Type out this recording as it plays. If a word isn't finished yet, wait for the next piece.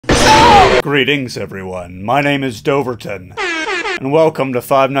Greetings everyone, my name is Doverton, and welcome to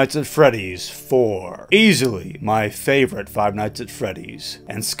Five Nights at Freddy's 4. Easily my favorite Five Nights at Freddy's,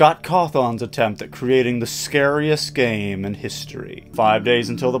 and Scott Cawthon's attempt at creating the scariest game in history. 5 days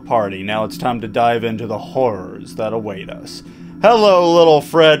until the party, now it's time to dive into the horrors that await us. Hello little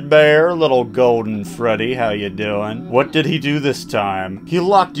Fredbear, little golden Freddy, how you doing? What did he do this time? He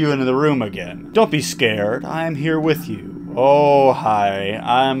locked you into the room again. Don't be scared, I am here with you. Oh, hi.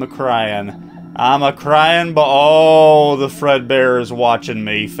 I'm a-crying, but oh, the Fredbear is watching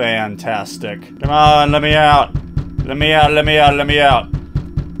me. Fantastic. Come on, let me out. Let me out.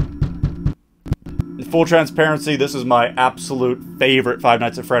 In full transparency, this is my absolute favorite Five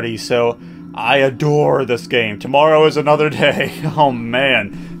Nights at Freddy's, so I adore this game. Tomorrow is another day. Oh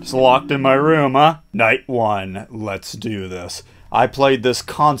man, just locked in my room, huh? Night 1. Let's do this. I played this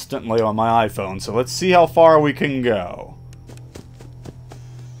constantly on my iPhone, so let's see how far we can go.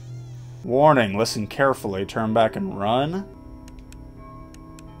 Warning, listen carefully, turn back and run.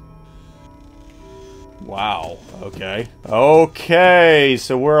 Wow, okay. Okay,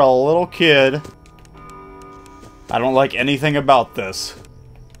 so we're a little kid. I don't like anything about this.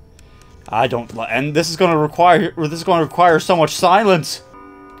 And this is going to require so much silence.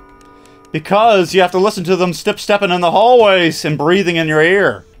 Because you have to listen to them stepping in the hallways and breathing in your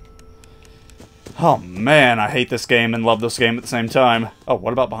ear. Oh man, I hate this game and love this game at the same time. Oh,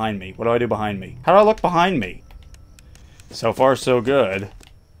 what about behind me? What do I do behind me? How do I look behind me? So far, so good.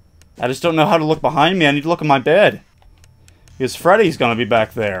 I just don't know how to look behind me. I need to look at my bed. Because Freddy's gonna be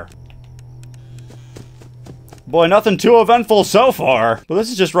back there. Boy, nothing too eventful so far. But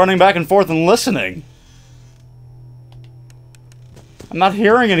this is just running back and forth and listening. I'm not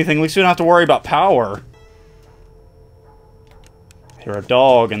hearing anything. At least we don't have to worry about power. I hear a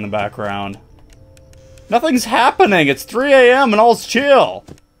dog in the background. Nothing's happening! It's 3 AM and all's chill!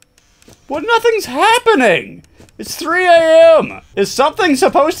 What? Nothing's happening! It's 3 AM! Is something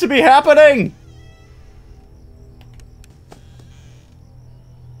supposed to be happening?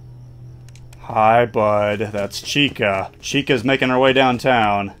 Hi, bud. That's Chica. Chica's making her way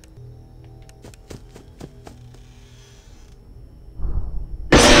downtown.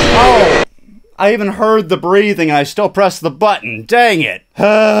 Oh! I even heard the breathing and I still pressed the button. Dang it.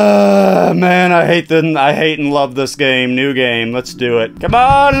 Man, I hate and love this game. New game. Let's do it. Come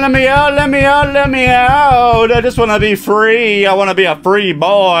on, let me out. I just want to be free. I want to be a free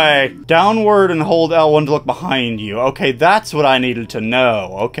boy. Downward and hold L1 to look behind you. Okay, that's what I needed to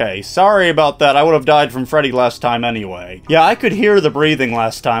know. Okay, sorry about that. I would have died from Freddy last time anyway. Yeah, I could hear the breathing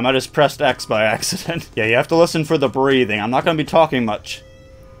last time. I just pressed X by accident. Yeah, you have to listen for the breathing. I'm not going to be talking much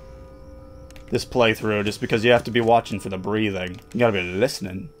this playthrough, just because you have to be watching for the breathing. You gotta be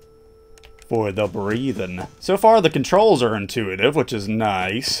listening for the breathing. So far, the controls are intuitive, which is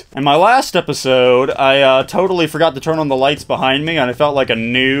nice. In my last episode, I totally forgot to turn on the lights behind me, and I felt like a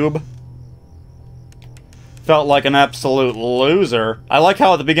noob. Felt like an absolute loser. I like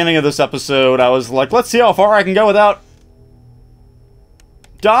how at the beginning of this episode, I was like, let's see how far I can go without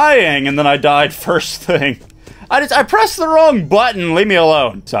dying, and then I died first thing. I pressed the wrong button, leave me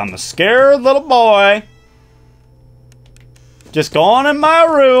alone. So I'm a scared little boy. Just going in my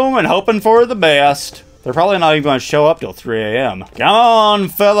room and hoping for the best. They're probably not even going to show up till 3 AM. Come on,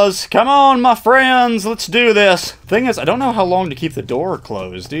 fellas. Come on, my friends. Let's do this. Thing is, I don't know how long to keep the door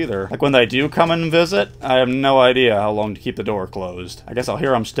closed either. Like when they do come and visit, I have no idea how long to keep the door closed. I guess I'll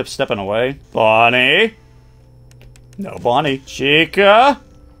hear them stepping away. Bonnie. No Bonnie. Chica.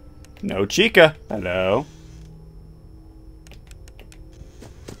 No Chica. Hello.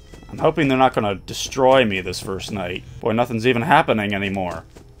 I'm hoping they're not going to destroy me this first night. Boy, nothing's even happening anymore.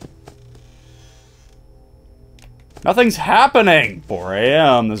 Nothing's happening! 4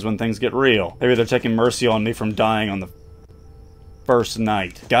 AM is when things get real. Maybe they're taking mercy on me from dying on the first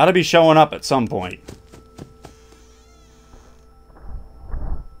night. Gotta be showing up at some point.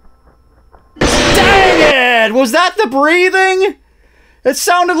 Dang it! Was that the breathing? It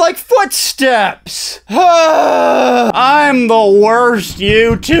sounded like footsteps! I'm the worst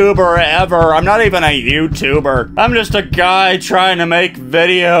YouTuber ever. I'm not even a YouTuber. I'm just a guy trying to make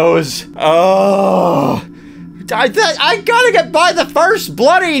videos. Oh. I gotta get by the first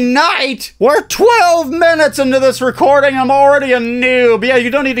bloody night! We're 12 minutes into this recording, I'm already a noob. Yeah,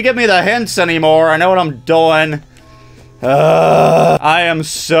 you don't need to give me the hints anymore. I know what I'm doing. I am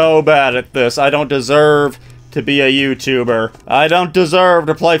so bad at this. I don't deserve to be a YouTuber. I don't deserve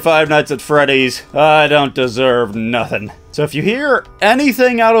to play Five Nights at Freddy's. I don't deserve nothing. So if you hear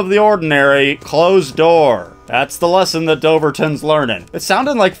anything out of the ordinary, closed door. That's the lesson that Doverton's learning. It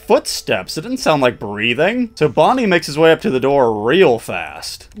sounded like footsteps. It didn't sound like breathing. So Bonnie makes his way up to the door real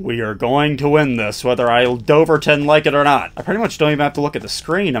fast. We are going to win this, whether I Doverton like it or not. I pretty much don't even have to look at the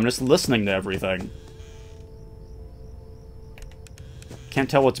screen. I'm just listening to everything. Can't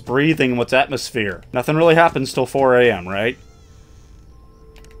tell what's breathing and what's atmosphere. Nothing really happens till 4 a.m., right?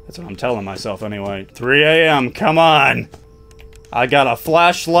 That's what I'm telling myself anyway. 3 a.m., come on! I got a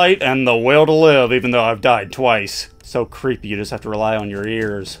flashlight and the will to live, even though I've died twice. So creepy, you just have to rely on your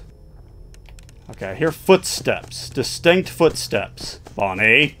ears. Okay, I hear footsteps. Distinct footsteps.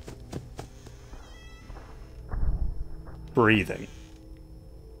 Bonnie. Breathing.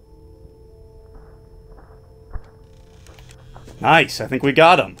 Nice, I think we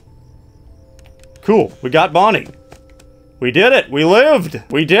got him. Cool, we got Bonnie. We did it! We lived!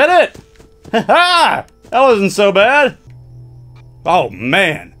 We did it! Ha-ha! That wasn't so bad! Oh,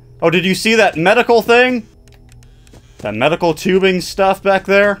 man. Oh, did you see that medical thing? That medical tubing stuff back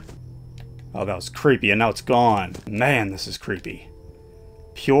there? Oh, that was creepy, and now it's gone. Man, this is creepy.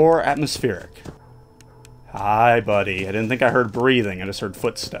 Pure atmospheric. Hi, buddy. I didn't think I heard breathing. I just heard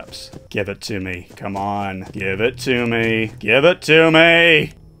footsteps. Give it to me. Come on. Give it to me. Give it to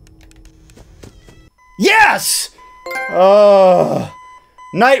me! Yes!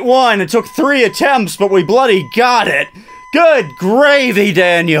 Night 1. It took 3 attempts, but we bloody got it. Good gravy,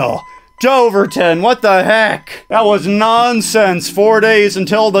 Daniel! Doverton, what the heck? That was nonsense. 4 days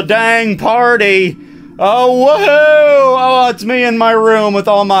until the dang party. Oh, woohoo! Oh, it's me in my room with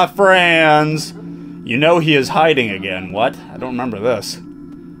all my friends. You know he is hiding again. What? I don't remember this.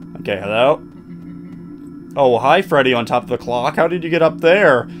 Okay, hello? Oh, hi, Freddy on top of the clock. How did you get up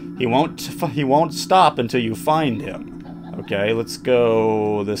there? He won't stop until you find him. Okay, let's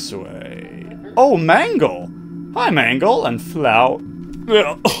go this way. Oh, Mangle! Hi, Mangle, and Flower.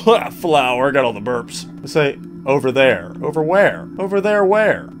 Flower, got all the burps. Let's say, over there. Over where? Over there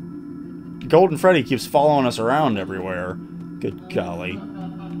where? Golden Freddy keeps following us around everywhere. Good golly.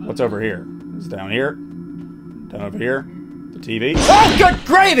 What's over here? It's down here. Down over here. The TV. Oh, good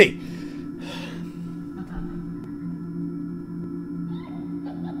gravy!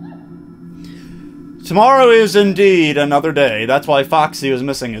 Tomorrow is indeed another day. That's why Foxy was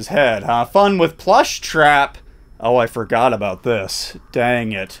missing his head, huh? Fun with Plush Trap. Oh, I forgot about this.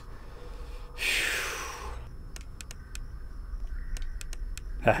 Dang it.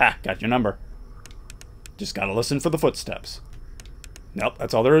 Haha, got your number. Just gotta listen for the footsteps. Nope,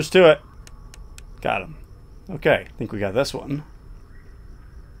 that's all there is to it. Got him. Okay, I think we got this one.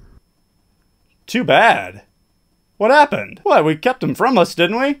 Too bad. What happened? What, we kept him from us,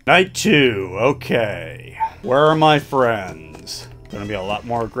 didn't we? Night 2, okay. Where are my friends? Gonna be a lot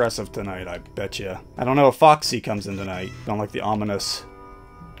more aggressive tonight, I bet you. I don't know if Foxy comes in tonight. Don't like the ominous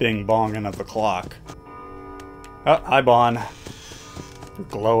bing-bonging of the clock. Oh, hi, Bon. Your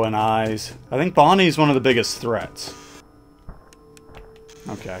glowing eyes. I think Bonnie's one of the biggest threats.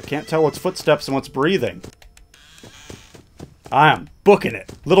 Okay, I can't tell what's footsteps and what's breathing. I am booking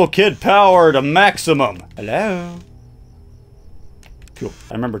it. Little kid power to maximum. Hello? Cool.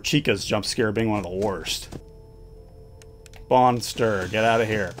 I remember Chica's jump scare being one of the worst. Bonster, get out of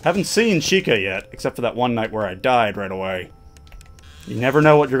here. Haven't seen Chica yet, except for that one night where I died right away. You never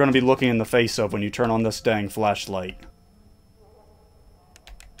know what you're going to be looking in the face of when you turn on this dang flashlight.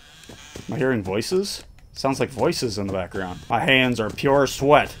 Am I hearing voices? Sounds like voices in the background. My hands are pure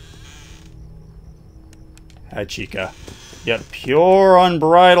sweat. Hi, Chica. Yet pure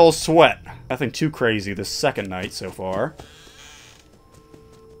unbridled sweat. Nothing too crazy this second night so far.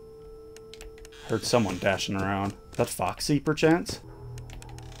 Heard someone dashing around. Is that Foxy, perchance?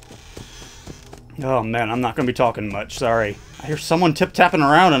 Oh man, I'm not gonna be talking much, sorry. I hear someone tip-tapping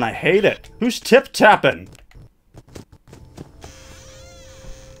around and I hate it. Who's tip-tapping?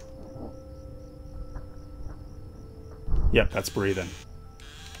 Yep, that's breathing.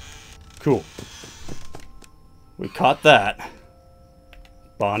 Cool. We caught that.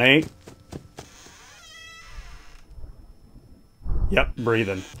 Bonnie. Yep,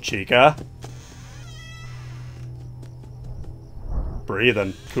 breathing. Chica.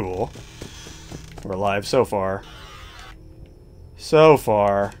 Breathing. Cool. We're alive so far. So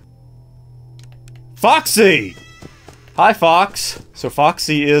far. Foxy! Hi, Fox. So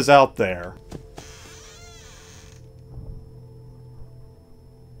Foxy is out there.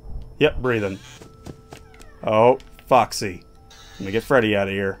 Yep, breathing. Oh, Foxy. Let me get Freddy out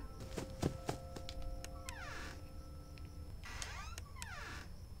of here.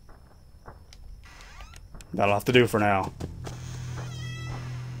 That'll have to do for now.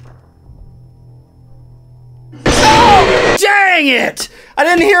 Oh, dang it! I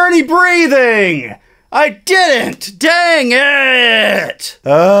didn't hear any breathing! I didn't! Dang it!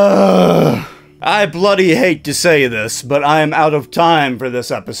 I bloody hate to say this, but I am out of time for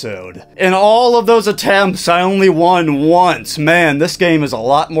this episode. In all of those attempts, I only won once. Man, this game is a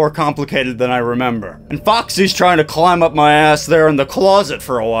lot more complicated than I remember. And Foxy's trying to climb up my ass there in the closet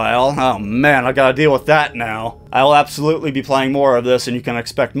for a while. Oh man, I gotta deal with that now. I'll absolutely be playing more of this, and you can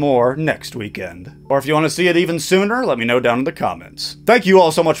expect more next weekend. Or if you want to see it even sooner, let me know down in the comments. Thank you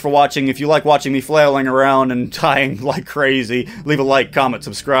all so much for watching. If you like watching me flailing around and dying like crazy, leave a like, comment,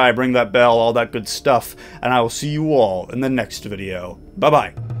 subscribe, ring that bell, all that good stuff, and I will see you all in the next video.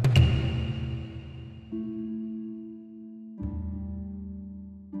 Bye-bye.